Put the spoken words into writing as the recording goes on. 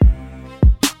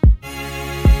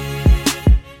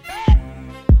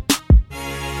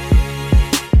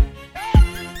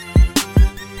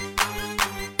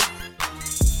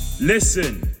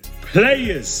Listen,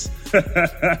 players.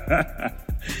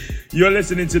 You're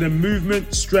listening to the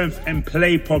Movement, Strength and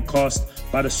Play podcast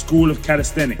by the School of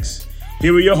Calisthenics.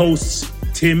 Here are your hosts,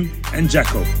 Tim and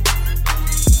Jacko.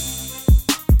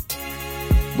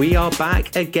 We are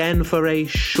back again for a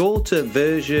shorter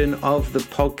version of the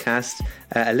podcast,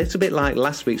 a little bit like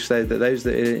last week, so that those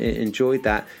that enjoyed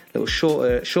that, a little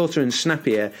shorter and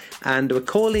snappier. And we're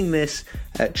calling this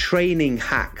Training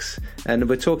Hacks, and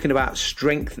we're talking about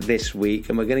strength this week,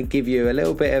 and we're going to give you a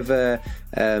little bit of a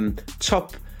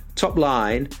top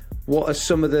line. What are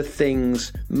some of the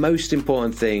things, most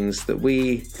important things that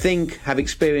we think, have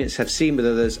experienced, have seen with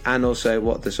others, and also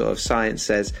what the sort of science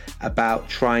says about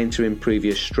trying to improve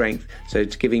your strength. So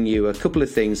it's giving you a couple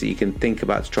of things that you can think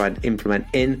about to try and implement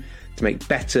in to make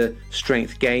better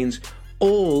strength gains,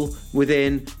 all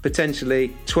within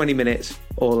potentially 20 minutes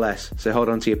or less. So hold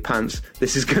on to your pants.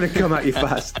 This is going to come at you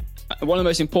fast. One of the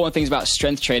most important things about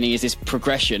strength training is this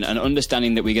progression and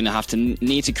understanding that we're going to have to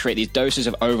need to create these doses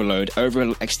of overload over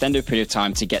an extended period of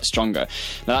time to get stronger.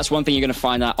 Now, that's one thing you're going to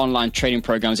find out online training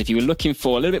programs. If you were looking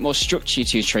for a little bit more structure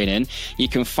to your training, you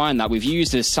can find that we've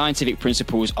used the scientific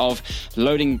principles of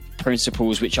loading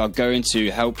principles, which are going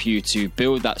to help you to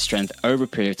build that strength over a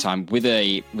period of time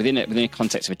within a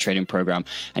context of a training program.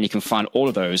 And you can find all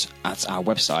of those at our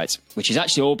website, which has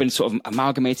actually all been sort of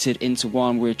amalgamated into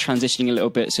one. We're transitioning a little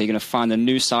bit, so you're going to find the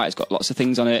new site. It's got lots of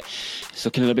things on it. It's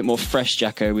looking a little bit more fresh,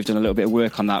 Jacko. We've done a little bit of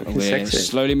work on that. We're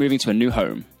slowly moving to a new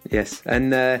home. Yes,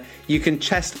 and you can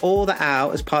test all that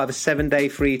out as part of a 7-day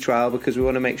free trial, because we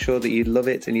want to make sure that you love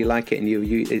it and you like it and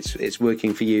it's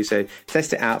working for you. So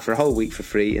test it out for a whole week for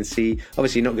free and see.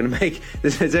 Obviously, you're not going to make,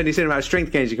 there's only a certain amount of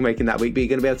strength gains you can make in that week, but you're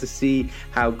going to be able to see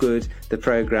how good the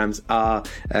programs are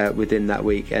within that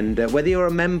week. And whether you're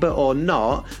a member or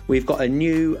not, we've got a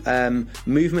new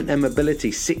movement and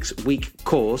mobility 6-week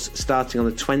course starting on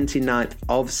the 29th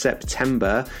of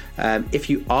September. If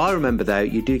you are a member, though,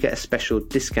 you do get a special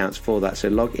discount for that, so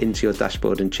log into your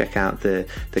dashboard and check out the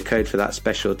code for that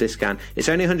special discount. It's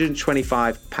only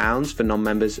 £125 for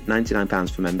non-members, £99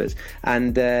 for members,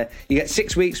 and you get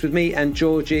 6 weeks with me and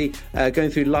Georgie going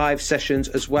through live sessions,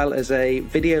 as well as a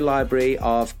video library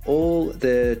of all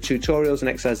the tutorials and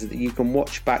exercises that you can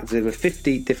watch back. There were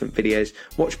 50 different videos.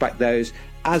 Watch back those,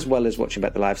 as well as watching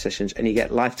back the live sessions, and you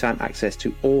get lifetime access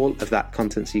to all of that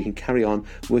content, so you can carry on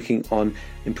working on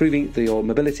improving your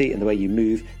mobility and the way you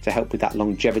move to help with that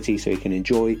longevity, so you can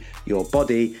enjoy your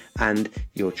body and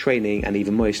your training, and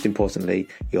even most importantly,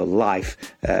 your life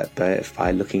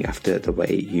by looking after the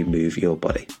way you move your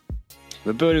body.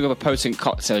 We're building up a potent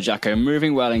cocktail, Jacko.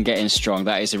 Moving well and getting strong.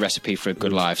 That is a recipe for a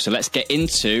good life. So let's get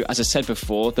into, as I said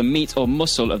before, the meat or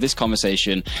muscle of this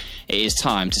conversation. It is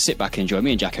time to sit back and enjoy me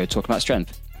and Jacko talk about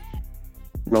strength.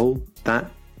 Roll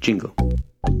that jingle.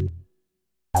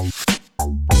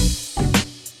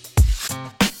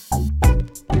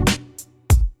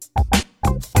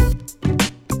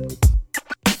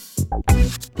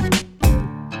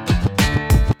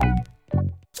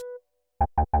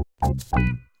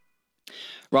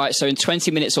 Right, so in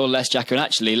 20 minutes or less, Jacko, and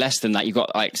actually less than that, you've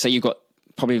got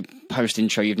probably post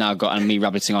intro you've now got, and me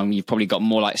rabbiting on, you've probably got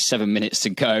more like 7 minutes to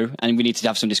go, and we need to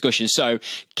have some discussion. So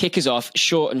kick us off,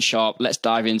 short and sharp. Let's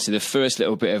dive into the first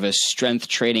little bit of a strength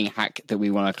training hack that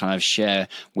we want to kind of share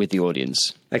with the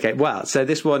audience. Okay, well, so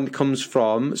this one comes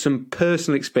from some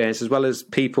personal experience, as well as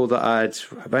people that I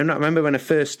remember when I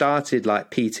first started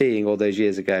like PTing all those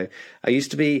years ago. I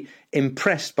used to be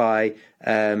impressed by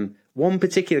one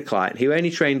particular client who only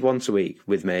trained once a week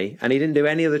with me, and he didn't do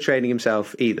any other training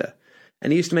himself either.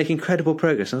 And he used to make incredible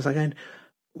progress. And I was like, going,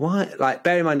 why? Like,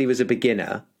 bear in mind, he was a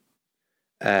beginner.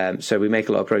 So we make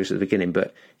a lot of progress at the beginning,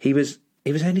 but he was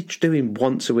only doing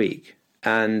once a week.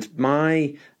 And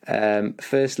my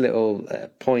first little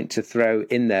point to throw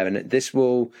in there, and this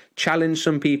will challenge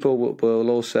some people, will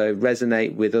also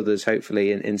resonate with others,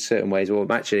 hopefully in certain ways, or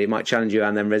actually it might challenge you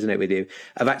and then resonate with you,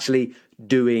 of actually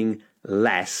doing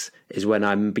less is when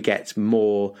I get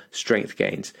more strength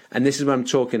gains. And this is when I'm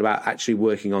talking about actually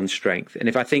working on strength. And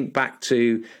if I think back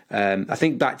to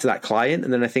that client,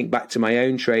 and then I think back to my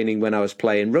own training when I was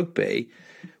playing rugby,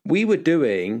 we were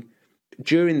doing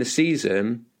during the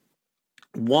season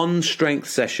one strength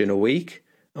session a week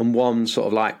and one sort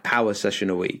of like power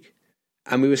session a week.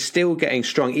 And we were still getting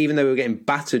strong, even though we were getting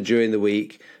battered during the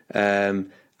week and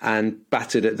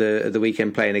battered at the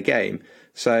weekend playing a game.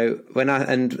 So when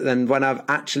I've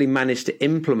actually managed to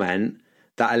implement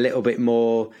that a little bit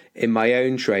more in my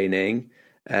own training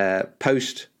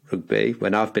post rugby,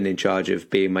 when I've been in charge of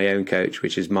being my own coach,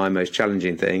 which is my most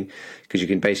challenging thing, because you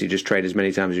can basically just train as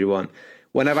many times as you want.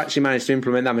 when I've actually managed to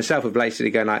implement that myself, of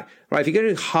basically going like, right, if you're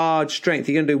going to do hard strength,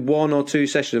 you're going to do 1 or 2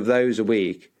 sessions of those a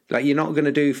week. Like, you're not going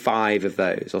to do 5 of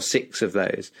those or 6 of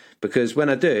those, because when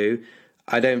I do,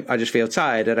 I just feel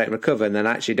tired, I don't recover, and then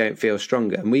I actually don't feel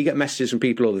stronger. And we get messages from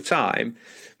people all the time,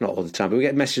 not all the time, but we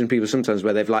get messages from people sometimes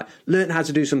where they've like learned how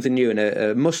to do something new, and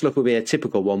a muscle up will be a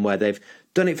typical one where they've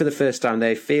done it for the first time.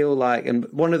 They feel like, and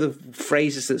one of the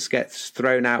phrases that gets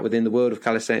thrown out within the world of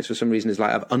calisthenics for some reason is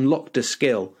like, I've unlocked a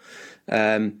skill.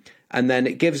 And then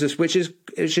it gives us, which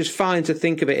is fine to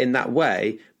think of it in that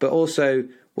way, but also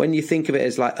when you think of it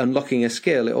as like unlocking a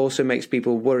skill, it also makes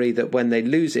people worry that when they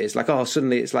lose it, it's like, oh,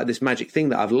 suddenly it's like this magic thing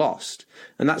that I've lost.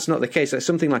 And that's not the case. Like,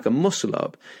 something like a muscle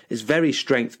up is very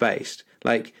strength based.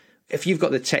 Like, if you've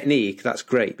got the technique, that's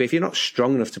great. But if you're not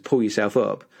strong enough to pull yourself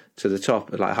up to the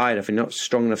top, like high enough, and you're not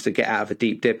strong enough to get out of a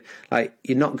deep dip, like,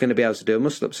 you're not going to be able to do a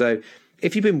muscle up. So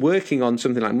if you've been working on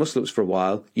something like muscle ups for a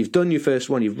while, you've done your first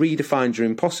one, you've redefined your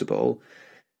impossible,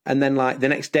 and then like the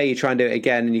next day you try and do it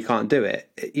again and you can't do it,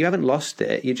 you haven't lost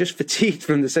it. You're just fatigued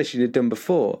from the session you'd done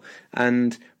before.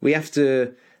 And we have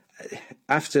to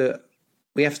what's the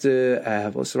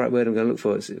right word I'm going to look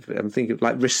for? I'm thinking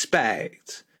like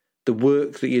respect the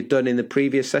work that you've done in the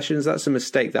previous sessions. That's a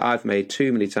mistake that I've made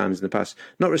too many times in the past.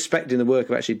 Not respecting the work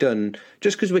I've actually done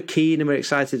just because we're keen and we're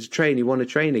excited to train. You want to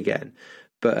train again,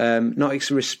 but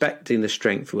not respecting the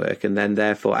strength work, and then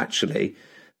therefore actually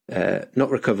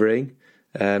not recovering.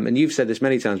 And you've said this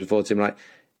many times before, Tim, like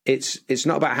it's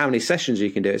not about how many sessions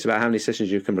you can do, it's about how many sessions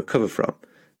you can recover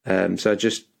from. So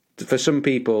just for some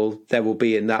people, there will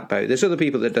be in that boat. There's other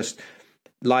people that just,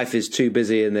 life is too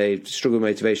busy and they struggle with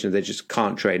motivation, they just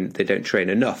can't train, they don't train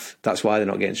enough. That's why they're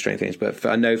not getting strength gains. But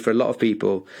I know for a lot of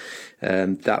people,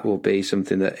 that will be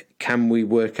something that, can we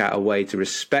work out a way to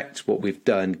respect what we've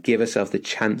done, give ourselves the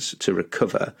chance to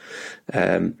recover,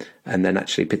 and then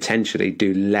actually potentially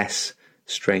do less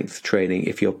strength training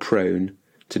if you're prone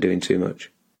to doing too much.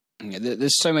 Yeah,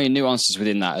 there's so many nuances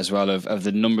within that as well, of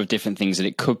the number of different things that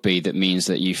it could be that means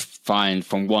that you find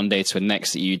from one day to the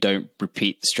next that you don't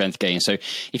repeat the strength gain. So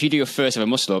if you do your first ever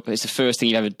muscle up, it's the first thing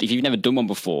if you've never done one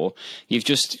before, you've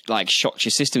just like shocked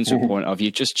your system to a point of,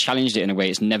 you've just challenged it in a way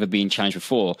it's never been challenged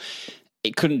before.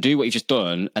 It couldn't do what you've just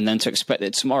done, and then to expect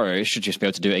that tomorrow it should just be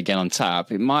able to do it again on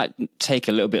tap. It might take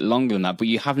a little bit longer than that, but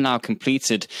you have now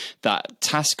completed that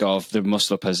task of the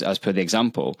muscle up as per the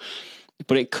example.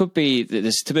 But it could be that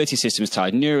the stability system is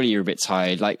tired, neurally you're a bit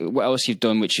tired, like what else you've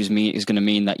done, which is going to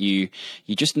mean that you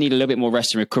just need a little bit more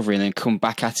rest and recovery and then come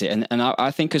back at it. And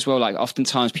I think as well, like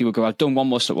oftentimes people go, I've done one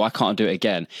muscle up, why can't I do it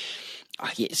again?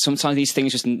 Sometimes these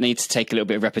things just need to take a little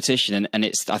bit of repetition,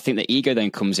 and I think the ego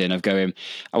then comes in of going,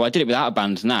 oh, I did it without a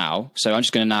band now, so I'm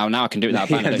just going to now I can do it without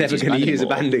a band. I'm never going to use a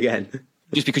band again.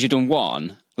 Just because you've done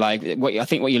one. Like I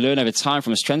think what you learn over time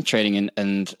from strength training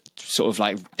and sort of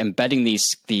like embedding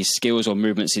these skills or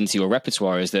movements into your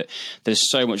repertoire is that there's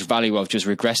so much value of just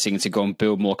regressing to go and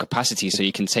build more capacity so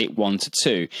you can take 1 to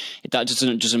 2. That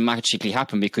doesn't magically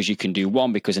happen because you can do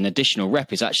 1, because an additional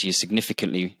rep is actually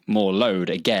significantly more load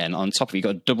again on top of it. You've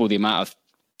got to double the amount of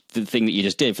the thing that you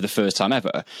just did for the first time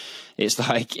ever. It's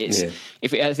like,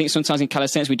 I think sometimes in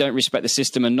calisthenics we don't respect the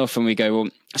system enough, and we go, well,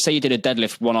 say you did a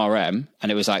deadlift 1RM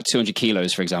and it was like 200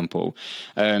 kilos, for example.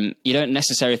 You don't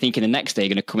necessarily think in the next day you're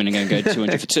going to come in and go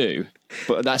 200 for 2.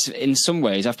 But that's, in some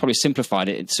ways, I've probably simplified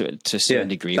it to a certain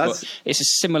degree, but it's a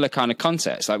similar kind of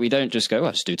context. Like, we don't just go,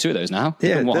 let's do 2 of those now.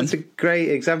 Yeah, that's a great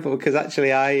example, because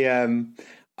actually I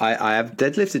have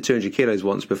deadlifted 200 kilos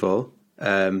once before.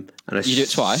 And you do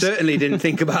it twice? Certainly didn't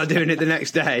think about doing it the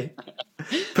next day.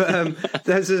 But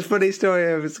there's a funny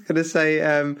story I was going to say.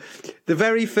 The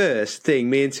very first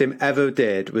thing me and Tim ever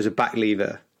did was a back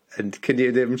lever. And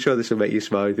I'm sure this will make you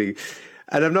smile.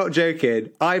 And I'm not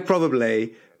joking. I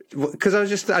probably, because I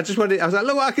just wanted, I was like,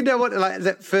 look what I can do.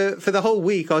 For the whole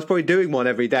week, I was probably doing one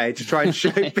every day to try and show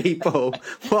people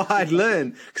what I'd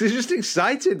learned. Because I was just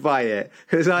excited by it.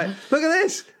 It was like, look at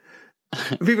this.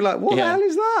 And people are like, what the hell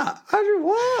is that?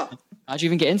 What? How'd you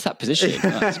even get into that position?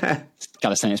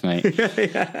 Calisthenics, mate.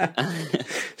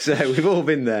 So we've all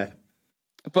been there.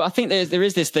 But I think there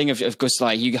is this thing of course,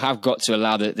 like, you have got to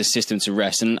allow the system to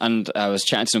rest. And I was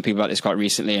chatting to some people about this quite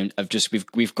recently, and of just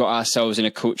we've got ourselves in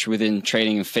a culture within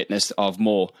training and fitness of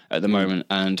more at the moment,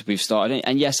 and we've started.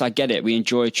 And yes, I get it. We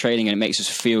enjoy training and it makes us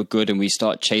feel good, and we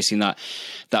start chasing that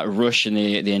rush and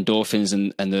the endorphins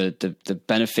and the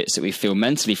benefits that we feel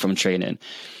mentally from training.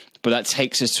 But that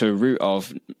takes us to a route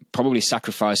of probably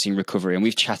sacrificing recovery. And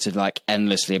we've chatted like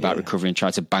endlessly about recovery and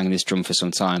tried to bang this drum for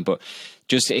some time. But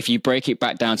just if you break it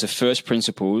back down to first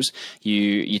principles,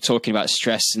 you're talking about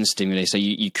stress and stimuli. So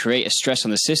you create a stress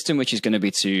on the system, which is going to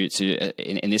be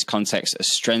in this context, a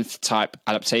strength type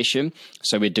adaptation.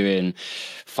 So we're doing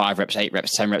 5 reps, 8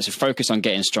 reps, 10 reps, so focus on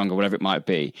getting stronger, whatever it might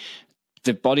be.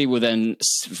 The body will then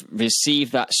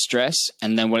receive that stress.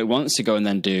 And then what it wants to go and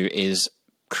then do is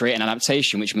create an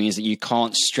adaptation, which means that you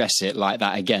can't stress it like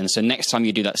that again. So next time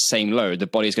you do that same load, the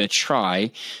body is going to try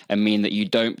and mean that you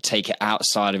don't take it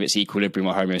outside of its equilibrium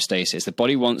or homeostasis. The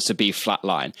body wants to be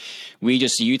flatline. We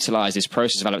just utilize this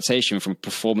process of adaptation from a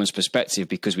performance perspective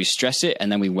because we stress it and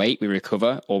then we wait, we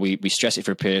recover, or we stress it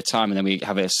for a period of time and then we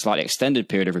have a slightly extended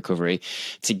period of recovery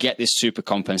to get this super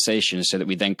compensation so that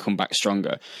we then come back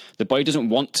stronger. The body doesn't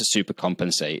want to super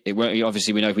compensate. It won't,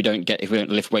 obviously we know if we don't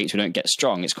lift weights, we don't get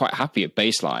strong. It's quite happy at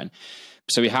baseline.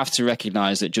 So we have to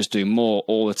recognize that just doing more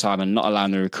all the time and not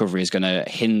allowing the recovery is going to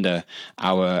hinder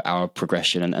our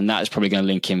progression. And that is probably going to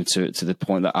link him to the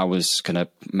point that I was going to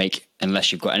make,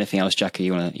 unless you've got anything else, Jackie,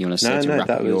 you want to say to wrap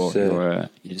up your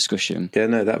discussion. Yeah,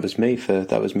 no, that was me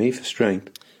for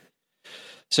strength.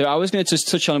 So I was going to just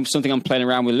touch on something I'm playing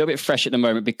around with a little bit fresh at the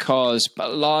moment because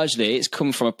largely it's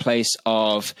come from a place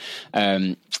of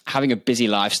having a busy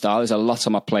lifestyle. There's a lot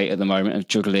on my plate at the moment of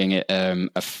juggling a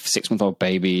 6-month-old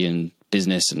baby and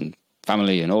business and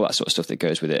family and all that sort of stuff that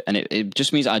goes with it. And it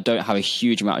just means I don't have a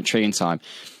huge amount of training time.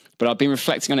 But I've been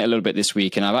reflecting on it a little bit this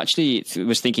week, and I've actually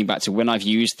was thinking back to when I've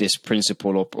used this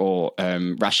principle or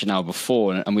rationale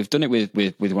before, and we've done it with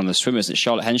one of the swimmers, that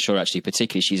Charlotte Henshaw actually,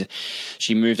 particularly.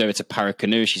 She moved over to para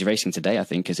canoe. She's racing today, I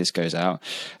think, as this goes out.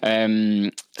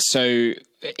 And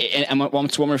what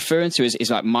I'm referring to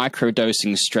is like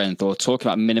micro-dosing strength, or talking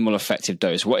about minimal effective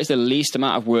dose. What is the least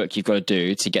amount of work you've got to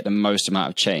do to get the most amount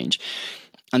of change?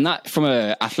 And that, from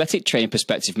an athletic training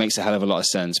perspective, makes a hell of a lot of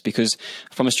sense, because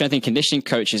from a strength and conditioning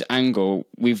coach's angle,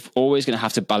 we've always going to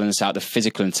have to balance out the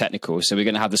physical and technical. So we're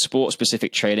going to have the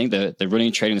sport-specific training, the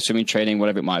running training, the swimming training,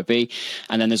 whatever it might be.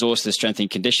 And then there's also the strength and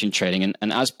conditioning training.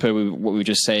 And as per what we were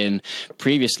just saying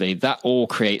previously, that all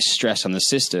creates stress on the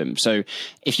system. So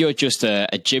if you're just a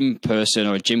gym person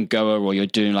or a gym goer, or you're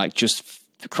doing like just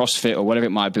CrossFit or whatever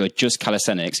it might be, or just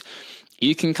calisthenics,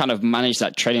 you can kind of manage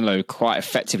that training load quite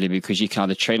effectively because you can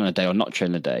either train on a day or not train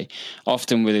on a day.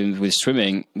 Often with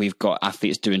swimming, we've got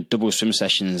athletes doing double swim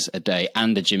sessions a day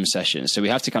and a gym session. So we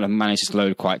have to kind of manage this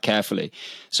load quite carefully.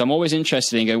 So I'm always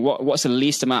interested in going, what's the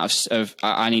least amount of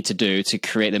I need to do to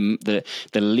create the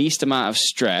least amount of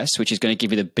stress, which is going to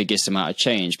give you the biggest amount of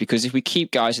change? Because if we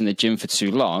keep guys in the gym for too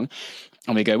long,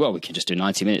 and we go, well, we can just do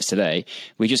 90 minutes today,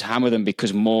 we just hammer them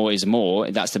because more is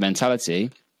more. That's the mentality.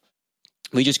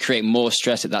 We just create more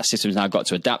stress that system's now got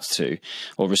to adapt to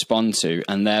or respond to,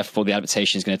 and therefore the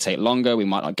adaptation is going to take longer. We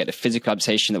might not get the physical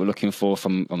adaptation that we're looking for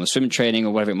from the swim training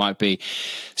or whatever it might be.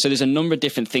 So there's a number of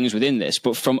different things within this.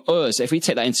 But from us, if we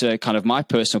take that into kind of my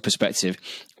personal perspective,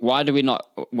 why do we not,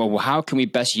 well, how can we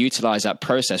best utilize that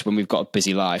process when we've got a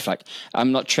busy life? Like,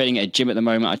 I'm not training at a gym at the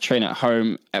moment. I train at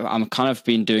home. I'm kind of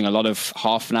been doing a lot of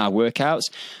half-an-hour workouts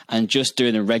and just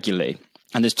doing them regularly.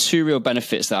 And there's two real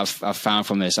benefits that I've found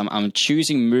from this. I'm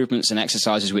choosing movements and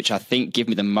exercises which I think give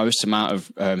me the most amount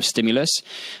of stimulus.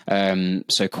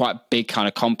 So quite big kind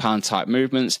of compound type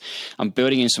movements. I'm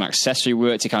building in some accessory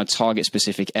work to kind of target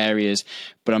specific areas,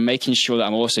 but I'm making sure that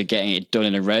I'm also getting it done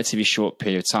in a relatively short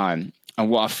period of time. And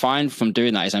what I find from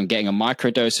doing that is I'm getting a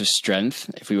microdose of strength,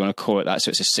 if we want to call it that. So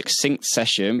it's a succinct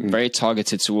session, very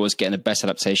targeted towards getting the best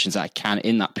adaptations that I can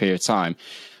in that period of time.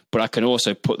 But I can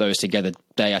also put those together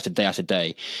day after day after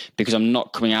day, because I'm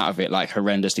not coming out of it like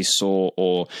horrendously sore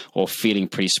or feeling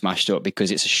pretty smashed up,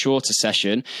 because it's a shorter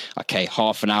session. Okay,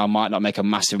 half an hour might not make a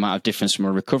massive amount of difference from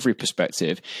a recovery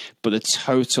perspective, but the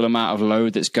total amount of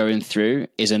load that's going through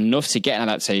is enough to get an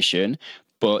adaptation,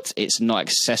 but it's not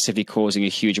excessively causing a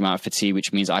huge amount of fatigue,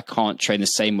 which means I can't train the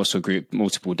same muscle group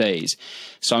multiple days.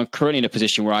 So I'm currently in a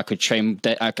position where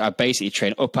I basically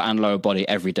train upper and lower body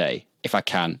every day if I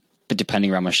can,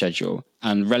 depending around my schedule,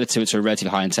 and relative to a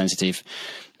relatively high intensity.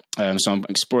 So I'm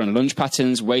exploring lunge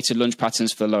patterns, weighted lunge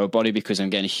patterns for the lower body, because I'm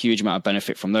getting a huge amount of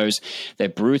benefit from those. They're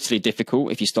brutally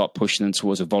difficult if you start pushing them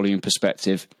towards a volume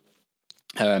perspective.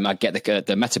 I get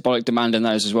the metabolic demand in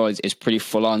those as well is pretty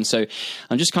full on. So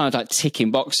I'm just kind of like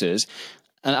ticking boxes.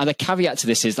 And the caveat to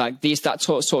this is like that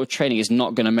sort of training is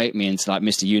not going to make me into like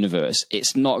Mr. Universe.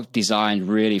 It's not designed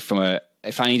really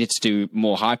if I needed to do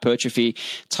more hypertrophy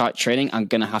type training, I'm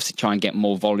going to have to try and get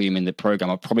more volume in the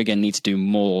program. I'm probably going to need to do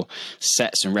more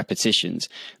sets and repetitions,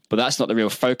 but that's not the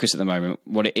real focus at the moment.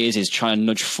 What it is trying to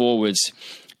nudge forwards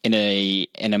in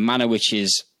a manner which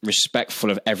is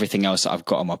respectful of everything else that I've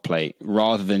got on my plate,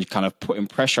 rather than kind of putting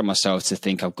pressure on myself to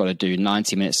think I've got to do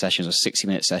 90-minute sessions or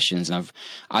 60-minute sessions. And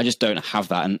I just don't have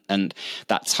that and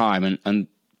that time. And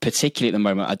particularly at the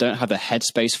moment, I don't have the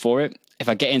headspace for it. If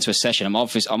I get into a session, I'm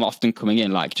often coming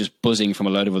in like just buzzing from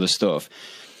a load of other stuff.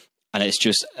 And it's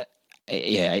just,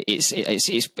 it's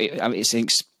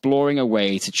exploring a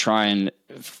way to try and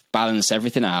balance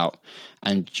everything out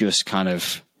and just kind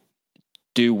of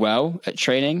do well at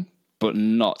training, but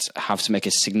not have to make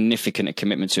a significant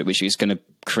commitment to it, which is going to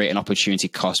create an opportunity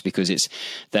cost, because it's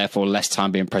therefore less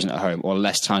time being present at home or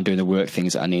less time doing the work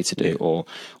things that I need to do, or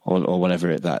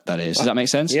whatever that is. Does that make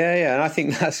sense? Yeah. And I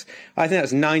think that's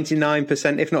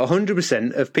 99%, if not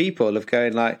 100% of people of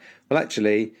going like, well,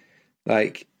 actually,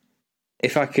 like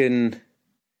if I can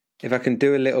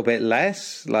do a little bit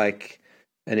less, like,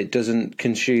 and it doesn't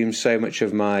consume so much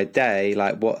of my day,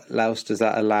 like what else does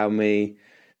that allow me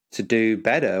to do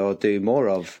better or do more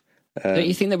of? Don't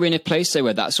you think that we're in a place though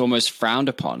where that's almost frowned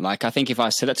upon? Like, I think if I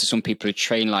said that to some people who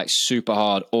train like super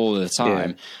hard all the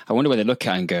time, I wonder where they look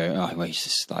at it and go, "Oh, well, he's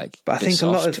just like." But I think a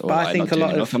lot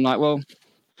of, I'm like, well,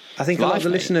 I think a lot of the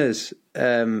listeners,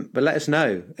 but let us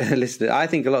know, listeners. I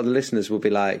think a lot of the listeners will be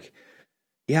like,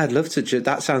 "Yeah, I'd love to.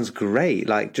 That sounds great.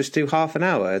 Like, just do half an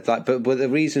hour." Like, but the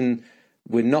reason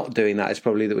we're not doing that is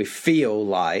probably that we feel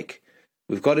like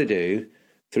we've got to do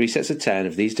 3 sets of 10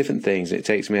 of these different things. It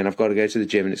takes me, and I've got to go to the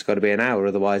gym, and it's got to be an hour.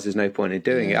 Otherwise, there's no point in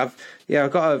doing it. I've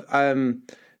got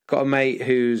a mate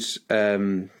who's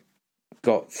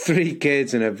got 3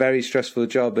 kids and a very stressful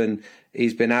job, and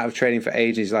he's been out of training for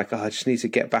ages. He's like, I just need to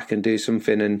get back and do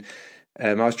something. And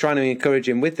I was trying to encourage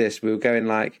him with this. We were going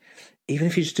like, even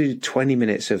if you just do 20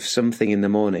 minutes of something in the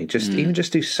morning, even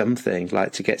just do something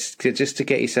like to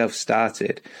get yourself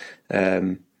started.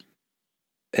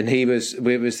 And it was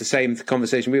the same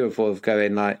conversation we were before of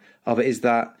going like, oh, but is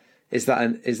that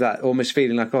almost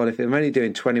feeling like, oh, if I'm only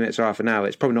doing 20 minutes or half an hour,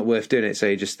 it's probably not worth doing it. So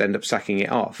you just end up sacking it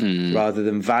off rather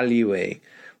than valuing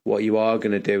what you are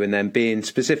going to do and then being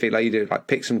specific, like you do, like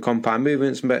pick some compound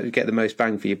movements and get the most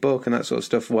bang for your buck and that sort of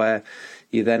stuff, where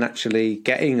you're then actually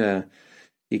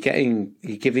you're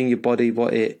giving your body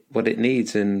what it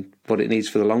needs and what it needs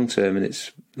for the long term. And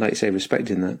it's, like you say,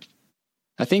 respecting that.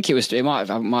 I think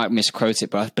I might misquote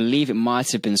it, but I believe it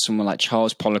might have been someone like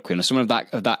Charles Poliquin or someone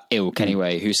of that ilk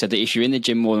anyway, who said that if you're in the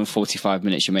gym more than 45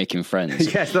 minutes, you're making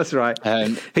friends. Yes, that's right.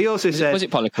 He also said, was it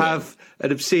Poliquin? Have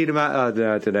an obscene amount. I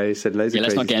don't know. He said loads of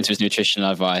let's not get into things. his nutritional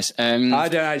advice. I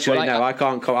don't actually know. I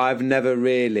can't. I've never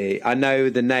really. I know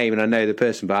the name and I know the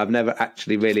person, but I've never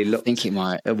actually really looked. I think it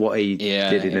might at what he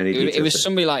did in any detail. It was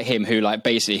somebody like him who, like,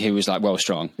 basically, who was like well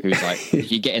strong, who was like,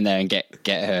 you get in there and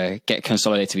get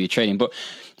consolidated with your training, but.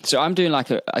 So I'm doing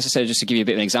as I said, just to give you a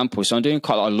bit of an example. So I'm doing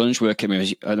quite a lot of lunge work at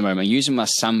the moment. I'm using my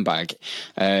sandbag.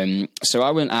 So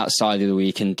I went outside the other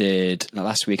week and did,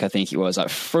 last week I think it was, like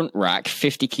front rack,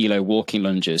 50 kilo walking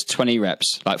lunges, 20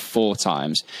 reps, like 4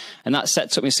 times. And that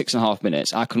set took me 6.5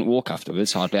 minutes. I couldn't walk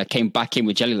afterwards hardly. I came back in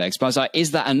with jelly legs, but I was like,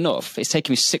 is that enough? It's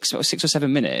taken me 6 or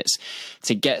 7 minutes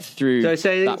to get through. So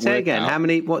say again, how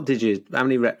many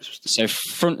reps? So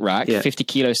front rack, 50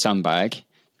 kilo sandbag,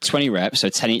 20 reps, so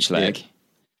 10 each leg. Yeah.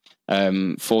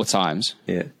 4 times,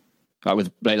 like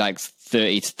with like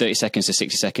 30 seconds to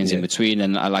 60 seconds in between,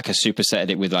 and I like a supersetted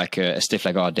it with like a stiff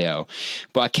leg RDL.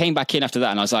 But I came back in after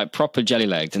that and I was like proper jelly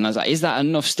legged, and I was like, is that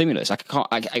enough stimulus?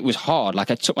 It was hard.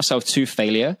 Like I took myself to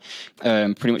failure,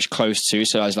 pretty much close to.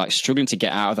 So I was like struggling to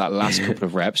get out of that last couple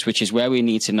of reps, which is where we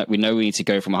know we need to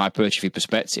go from a hypertrophy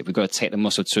perspective. We've got to take the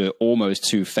muscle to almost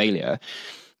to failure.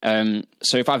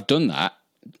 So if I've done that,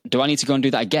 do I need to go and do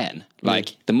that again?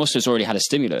 Like the muscle's already had a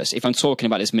stimulus. If I'm talking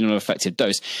about this minimal effective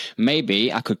dose,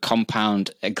 maybe I could compound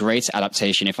a greater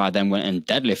adaptation if I then went and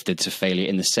deadlifted to failure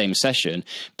in the same session.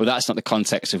 But that's not the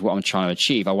context of what I'm trying to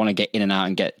achieve. I want to get in and out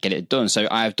and get it done. So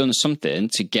I have done something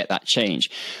to get that change.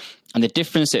 And the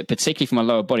difference, particularly for my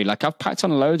lower body, like I've packed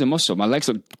on a load of muscle. My legs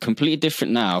look completely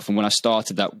different now from when I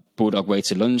started that Bulldog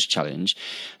weighted lunge challenge.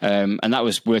 And that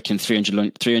was working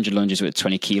 300 lunges with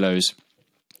 20 kilos.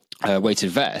 Weighted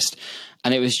vest,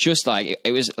 and it was just like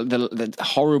it was the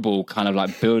horrible kind of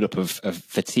like build-up of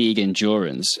fatigue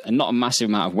endurance, and not a massive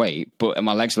amount of weight, but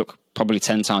my legs look probably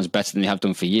 10 times better than they have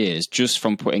done for years, just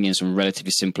from putting in some relatively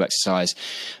simple exercise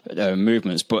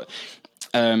movements. But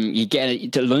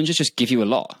the lunges just give you a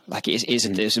lot. Like it's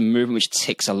a movement which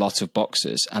ticks a lot of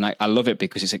boxes, and I love it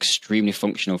because it's extremely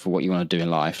functional for what you want to do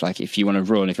in life. Like if you want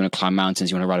to run, if you want to climb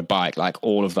mountains, you want to ride a bike, like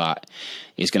all of that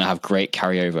is going to have great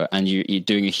carryover. And you're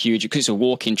doing a huge, because it's a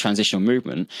walking transitional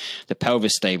movement, the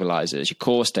pelvis stabilizers, your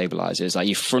core stabilizers, like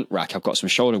your front rack. I've got some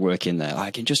shoulder work in there,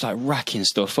 like and just like racking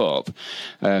stuff up.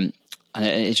 and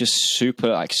it's just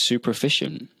super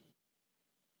efficient.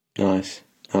 Nice.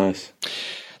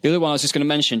 The other one I was just going to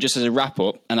mention, just as a wrap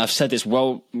up, and I've said this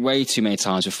way too many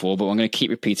times before, but I'm going to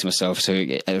keep repeating myself so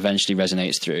it eventually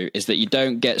resonates through, is that you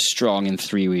don't get strong in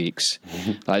 3 weeks.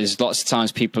 Like, there's lots of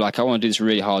times people are like, I want to do this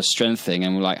really hard strength thing,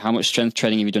 and we're like, how much strength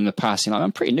training have you done in the past? And like,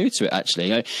 I'm pretty new to it, actually.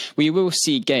 Like, we will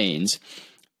see gains,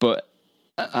 but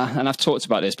and I've talked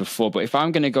about this before, but if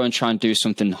I'm going to go and try and do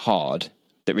something hard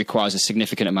that requires a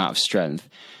significant amount of strength,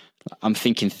 I'm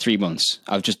thinking 3 months.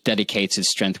 I've just dedicated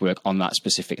strength work on that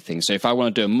specific thing. So if I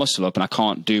want to do a muscle up and I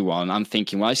can't do one, I'm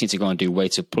thinking, well, I just need to go and do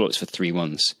weighted pull-ups for 3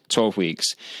 months, 12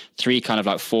 weeks, 3 kind of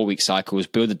like 4-week cycles,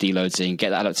 build the deloads in, get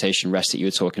that adaptation rest that you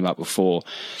were talking about before,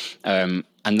 and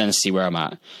then see where I'm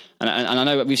at. And I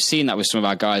know we've seen that with some of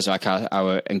our guys, like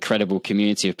our incredible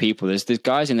community of people. There's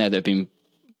guys in there that have been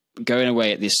going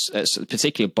away at this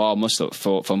particular bar muscle up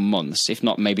for months, if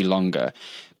not maybe longer,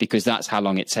 because that's how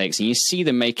long it takes. And you see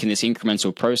them making this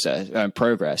incremental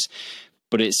progress,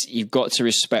 but you've got to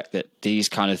respect that these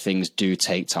kind of things do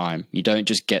take time. You don't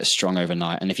just get strong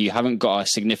overnight. And if you haven't got a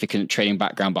significant training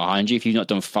background behind you, if you've not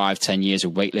done 5-10 years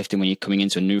of weightlifting when you're coming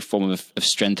into a new form of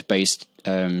strength-based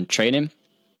training,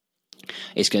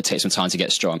 it's going to take some time to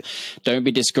get strong. Don't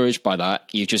be discouraged by that.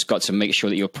 You've just got to make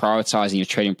sure that you're prioritizing your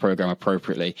training program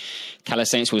appropriately.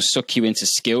 Calisthenics will suck you into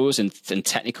skills and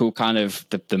technical kind of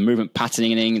the movement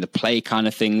patterning, the play kind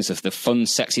of things, of the fun,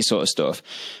 sexy sort of stuff.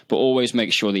 But always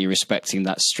make sure that you're respecting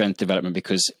that strength development,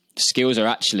 because skills are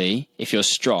actually, if you're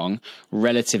strong,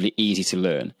 relatively easy to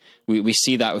learn. We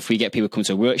see that if we get people come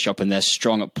to a workshop and they're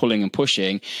strong at pulling and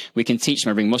pushing, we can teach them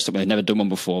every muscle up when they've never done one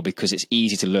before, because it's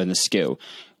easy to learn the skill.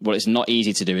 What it's not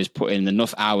easy to do is put in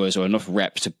enough hours or enough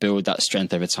reps to build that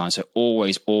strength over time. So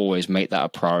always make that a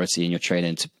priority in your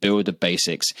training, to build the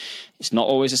basics. It's not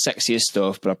always the sexiest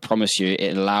stuff, but I promise you,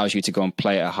 it allows you to go and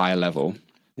play at a higher level.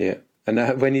 Yeah.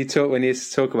 And when you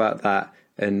talk about that,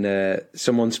 and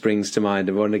someone springs to mind,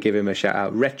 I want to give him a shout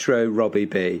out. Retro Robbie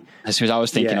B. That's what I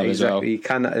was thinking of exactly. As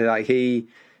well. He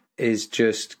is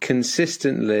just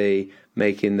consistently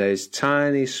making those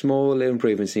tiny, small little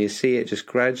improvements, and you see it just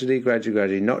gradually,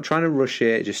 not trying to rush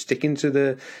it, just sticking to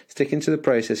the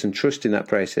process and trusting that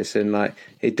process. And like,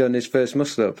 he'd done his first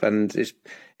muscle up, and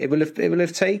it will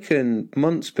have taken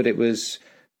months, but it was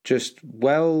just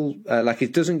like he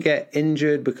doesn't get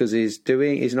injured because he's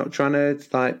not trying to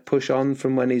like push on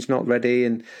from when he's not ready.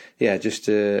 And yeah, just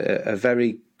a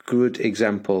very good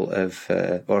example of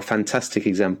or a fantastic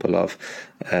example of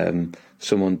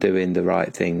someone doing the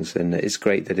right things. And it's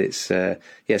great that it's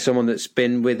someone that's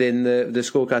been within the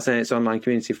School of Calisthenics online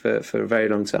community for a very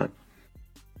long time.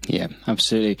 Yeah,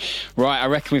 absolutely. Right, I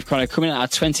reckon we've kind of come in at our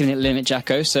 20-minute limit,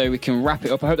 Jacko, so we can wrap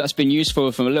it up. I hope that's been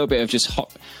useful from a little bit of just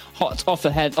hot off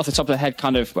the top of the head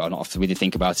kind of, well, not off the, we did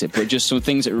think about it, but just some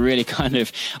things that really kind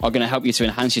of are going to help you to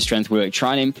enhance your strength work.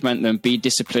 Try and implement them, be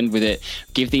disciplined with it,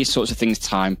 give these sorts of things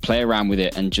time, play around with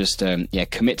it, and just,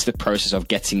 commit to the process of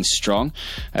getting strong.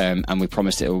 And we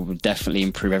promise that it will definitely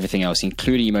improve everything else,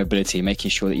 including your mobility,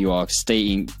 making sure that you are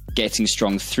getting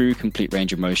strong through complete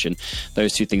range of motion.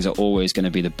 Those two things are always going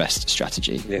to be the best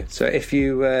strategy. Yeah. So if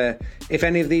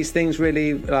any of these things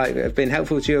really have been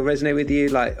helpful to you or resonate with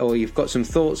you, or you've got some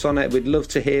thoughts on it, we'd love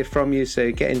to hear from you.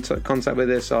 So get in contact with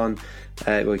us on,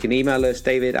 you can email us,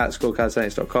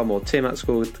 david@schoolcalisthenics.com or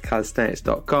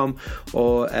tim@schoolcalisthenics.com,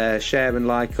 or share and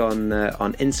like on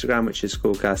Instagram, which is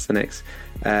School Calisthenics.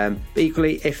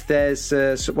 Equally, if there's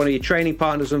one of your training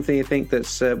partners, something you think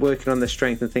that's working on their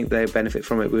strength and think they benefit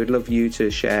from it, we would love you to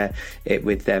share it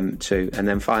with them too. And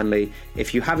then finally,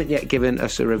 if you haven't yet given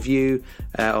us a review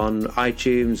on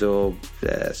iTunes or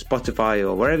Spotify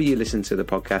or wherever you listen to the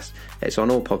podcast, it's on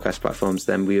all podcast platforms,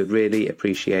 then we would really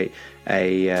appreciate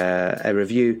a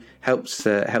review. Helps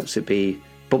it be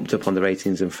bumped up on the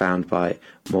ratings and found by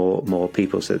more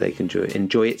people so they can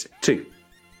enjoy it too.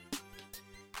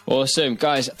 Awesome,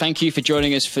 guys. Thank you for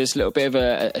joining us for this little bit of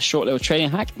a short little training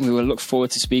hack. We will look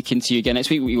forward to speaking to you again next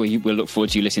week. We'll look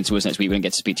forward to you listening to us next week. We don't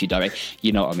get to speak to you direct.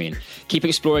 You know what I mean. Keep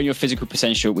exploring your physical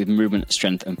potential with movement,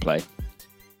 strength and play.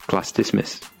 Class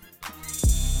dismissed.